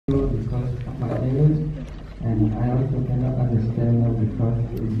English, and I also cannot understand them because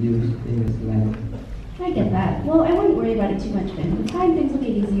it's used in slang. I get that. Well, I wouldn't worry about it too much, Vinh. With time, things will get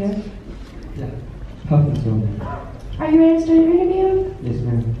easier. Yeah, hope so. Are you ready to start your interview? Yes,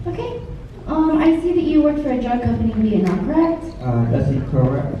 ma'am. Okay. I see that you worked for a drug company in Vietnam, correct? That's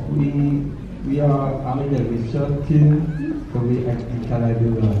correct. We are under the research team, so we actually try to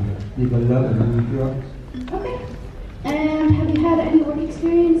develop new drugs. Okay. And have you had any work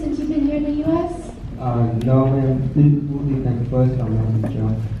experience since you've been here in the U.S.? No, ma'am. This will be my first American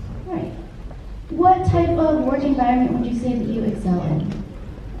job. Right. What type of work environment would you say that you excel in?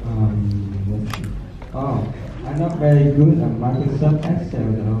 Let's see. Oh, I'm not very good at Microsoft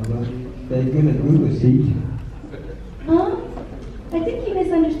Excel, though, but very good at Google Sheet. I think you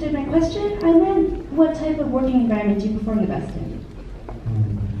misunderstood my question. I meant what type of working environment do you perform the best in?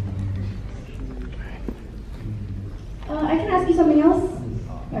 I can ask you something else?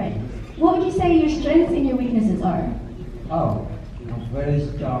 Alright. What would you say your strengths and your weaknesses are? Oh, I'm very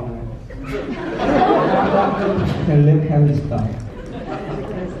strong. Can lift heavy stuff.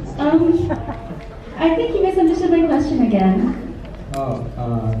 I think you misunderstood my question again. Oh,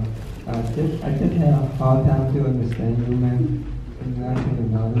 I just have a hard time to understand you, ma'am. Can you ask me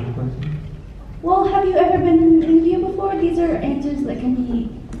another question? Well, have you ever been in an interview before? These are questions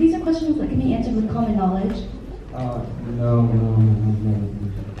that can be answered with common knowledge. No.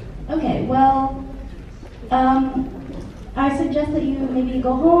 Okay, well, I suggest that you maybe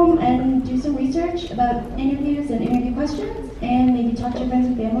go home and do some research about interviews and interview questions, and maybe talk to your friends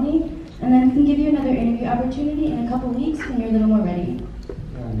and family, and then we can give you another interview opportunity in a couple weeks when you're a little more ready.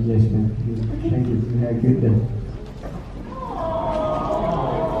 Yes, ma'am. Okay. Thank you. You have a good day.